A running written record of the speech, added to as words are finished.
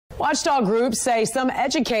Watchdog groups say some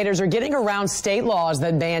educators are getting around state laws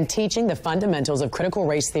that ban teaching the fundamentals of critical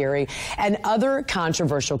race theory and other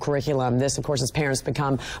controversial curriculum. This, of course, as parents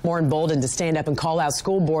become more emboldened to stand up and call out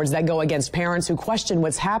school boards that go against parents who question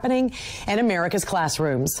what's happening in America's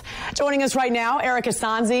classrooms. Joining us right now, Erika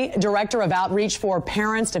Sanzi, Director of Outreach for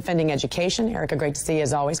Parents Defending Education. Erika, great to see you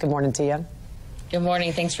as always. Good morning to you. Good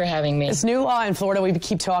morning. Thanks for having me. This new law in Florida we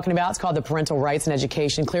keep talking about, it's called the Parental Rights in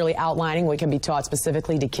Education, clearly outlining what can be taught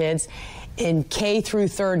specifically to kids in K through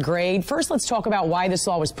third grade. First, let's talk about why this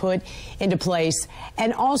law was put into place,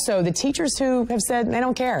 and also the teachers who have said they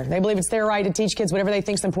don't care. They believe it's their right to teach kids whatever they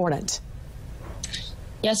think is important.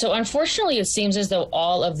 Yeah, so unfortunately, it seems as though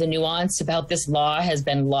all of the nuance about this law has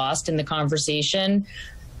been lost in the conversation.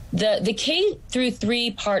 The K through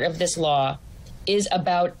 3 part of this law is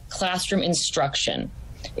about classroom instruction.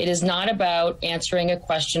 It is not about answering a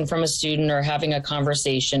question from a student or having a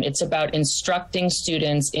conversation. It's about instructing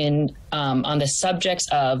students in on the subjects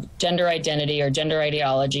of gender identity or gender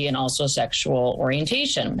ideology, and also sexual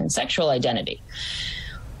orientation and sexual identity.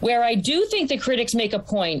 Where I do think the critics make a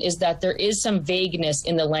point is that there is some vagueness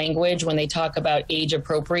in the language when they talk about age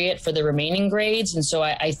appropriate for the remaining grades. And so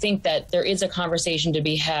I think that there is a conversation to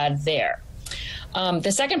be had there.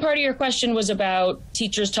 The second part of your question was about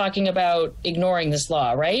teachers talking about ignoring this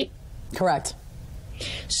law, right? Correct.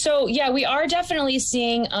 So, yeah, we are definitely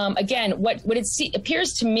seeing, again, what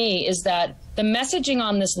appears to me is that the messaging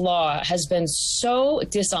on this law has been so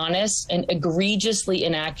dishonest and egregiously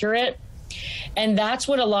inaccurate. And that's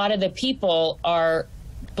what a lot of the people are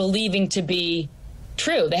believing to be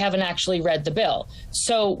true. They haven't actually read the bill.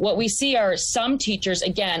 So what we see are some teachers,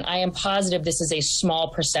 again, I am positive this is a small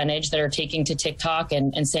percentage that are taking to TikTok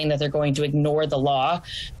and saying that they're going to ignore the law,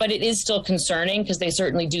 but it is still concerning because they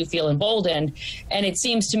certainly do feel emboldened. And it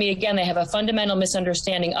seems to me, again, they have a fundamental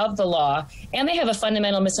misunderstanding of the law, and they have a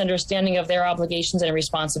fundamental misunderstanding of their obligations and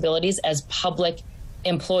responsibilities as public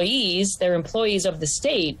employees. They're employees of the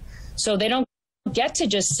state, so they don't get to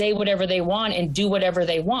just say whatever they want and do whatever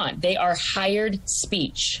they want. They are hired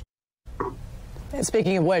speech.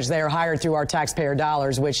 Speaking of which, they are hired through our taxpayer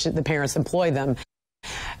dollars, which the parents employ them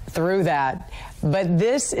through that. But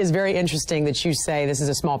this is very interesting that you say this is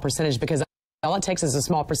a small percentage, because all it takes is a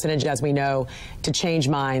small percentage, as we know, to change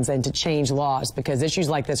minds and to change laws, because issues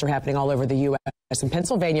like this are happening all over the U.S. In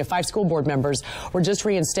Pennsylvania, 5 school board members were just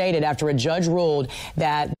reinstated after a judge ruled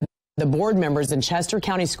that the board members in Chester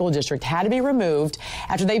County School District had to be removed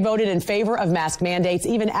after they voted in favor of mask mandates,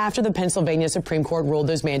 even after the Pennsylvania Supreme Court ruled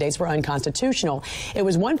those mandates were unconstitutional. It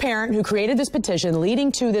was one parent who created this petition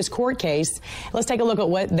leading to this court case. Let's take a look at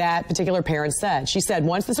what that particular parent said. She said,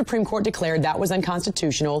 once the Supreme Court declared that was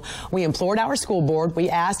unconstitutional, we implored our school board. We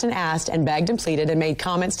asked and begged and pleaded and made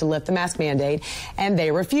comments to lift the mask mandate, and they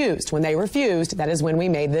refused. When they refused, that is when we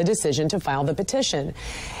made the decision to file the petition.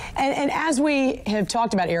 And as we have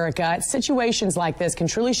talked about, Erika, situations like this can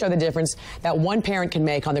truly show the difference that one parent can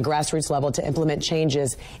make on the grassroots level to implement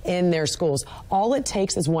changes in their schools. All it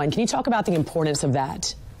takes is one. Can you talk about the importance of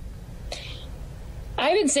that?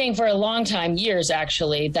 I've been saying for a long time, years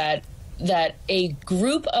actually, that a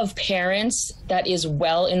group of parents that is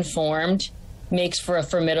well informed makes for a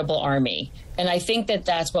formidable army. And I think that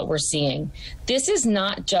that's what we're seeing. This is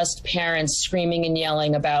not just parents screaming and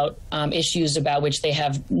yelling about issues about which they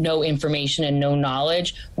have no information and no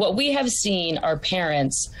knowledge. What we have seen are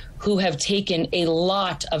parents who have taken a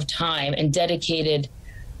lot of time and dedicated,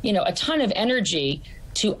 a ton of energy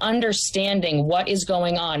to understanding what is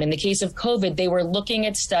going on. In the case of COVID, they were looking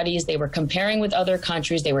at studies, they were comparing with other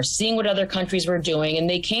countries, they were seeing what other countries were doing, and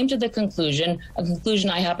they came to the conclusion, a conclusion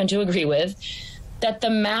I happen to agree with, that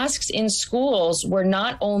the masks in schools were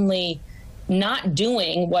not only not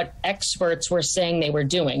doing what experts were saying they were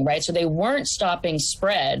doing, right? So they weren't stopping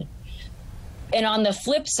spread. And on the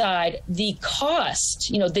flip side, the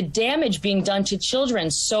cost, the damage being done to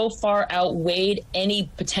children so far outweighed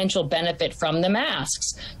any potential benefit from the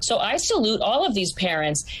masks. So I salute all of these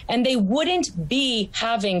parents, and they wouldn't be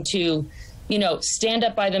having to, stand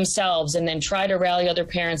up by themselves and then try to rally other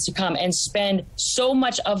parents to come and spend so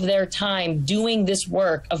much of their time doing this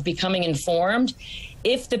work of becoming informed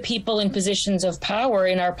if the people in positions of power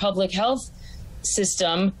in our public health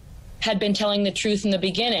system had been telling the truth in the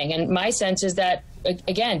beginning. And my sense is that,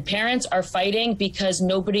 again, parents are fighting because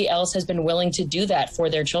nobody else has been willing to do that for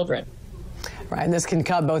their children. Right, and this can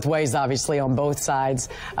cut both ways, obviously, on both sides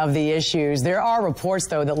of the issues. There are reports,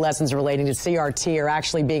 though, that lessons relating to CRT are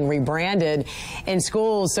actually being rebranded in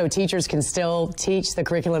schools so teachers can still teach the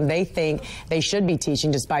curriculum they think they should be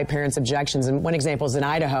teaching despite parents' objections. And one example is in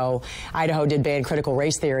Idaho. Idaho did ban critical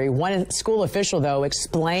race theory. One school official, though,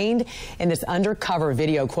 explained in this undercover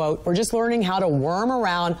video, quote, "We're just learning how to worm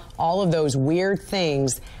around all of those weird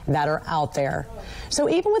things that are out there." So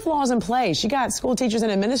even with laws in place, you got school teachers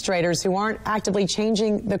and administrators who aren't actively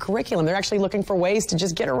changing the curriculum. They're actually looking for ways to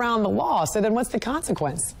just get around the law. So then what's the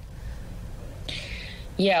consequence?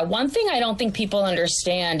 Yeah, one thing I don't think people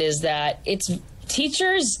understand is that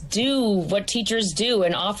teachers do what teachers do.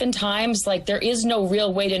 And oftentimes, like, there is no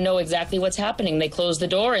real way to know exactly what's happening. They close the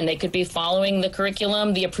door and they could be following the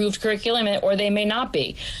curriculum, the approved curriculum, or they may not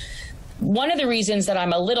be. One of the reasons that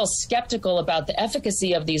I'm a little skeptical about the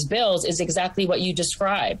efficacy of these bills is exactly what you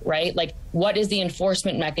described, right? Like, what is the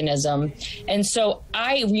enforcement mechanism? And so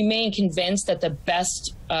I remain convinced that the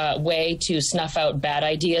best way to snuff out bad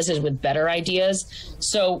ideas is with better ideas.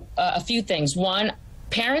 So a few things. One,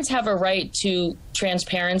 parents have a right to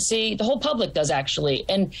transparency. The whole public does, actually.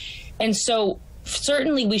 And so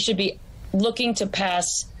certainly we should be looking to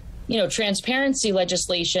pass, transparency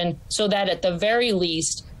legislation so that at the very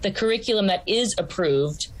least, the curriculum that is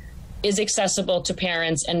approved is accessible to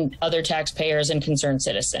parents and other taxpayers and concerned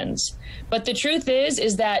citizens. But the truth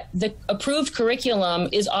is that the approved curriculum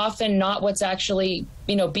is often not what's actually,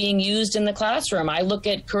 being used in the classroom. I look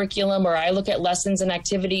at curriculum, or I look at lessons and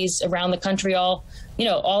activities around the country all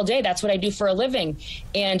day. That's what I do for a living.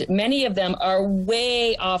 And many of them are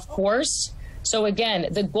way off course. So again,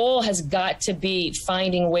 the goal has got to be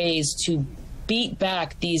finding ways to beat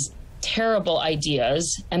back these terrible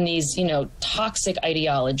ideas and these, toxic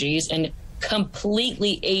ideologies and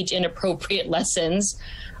completely age inappropriate lessons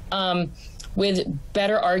with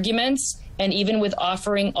better arguments, and even with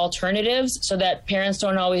offering alternatives so that parents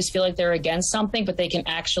don't always feel like they're against something, but they can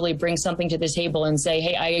actually bring something to the table and say,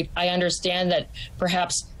 hey, I understand that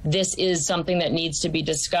perhaps this is something that needs to be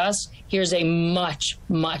discussed. Here's a much,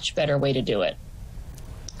 much better way to do it.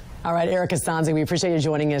 All right, Erika Sanzi, we appreciate you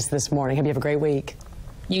joining us this morning. Hope you have a great week.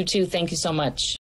 You too. Thank you so much.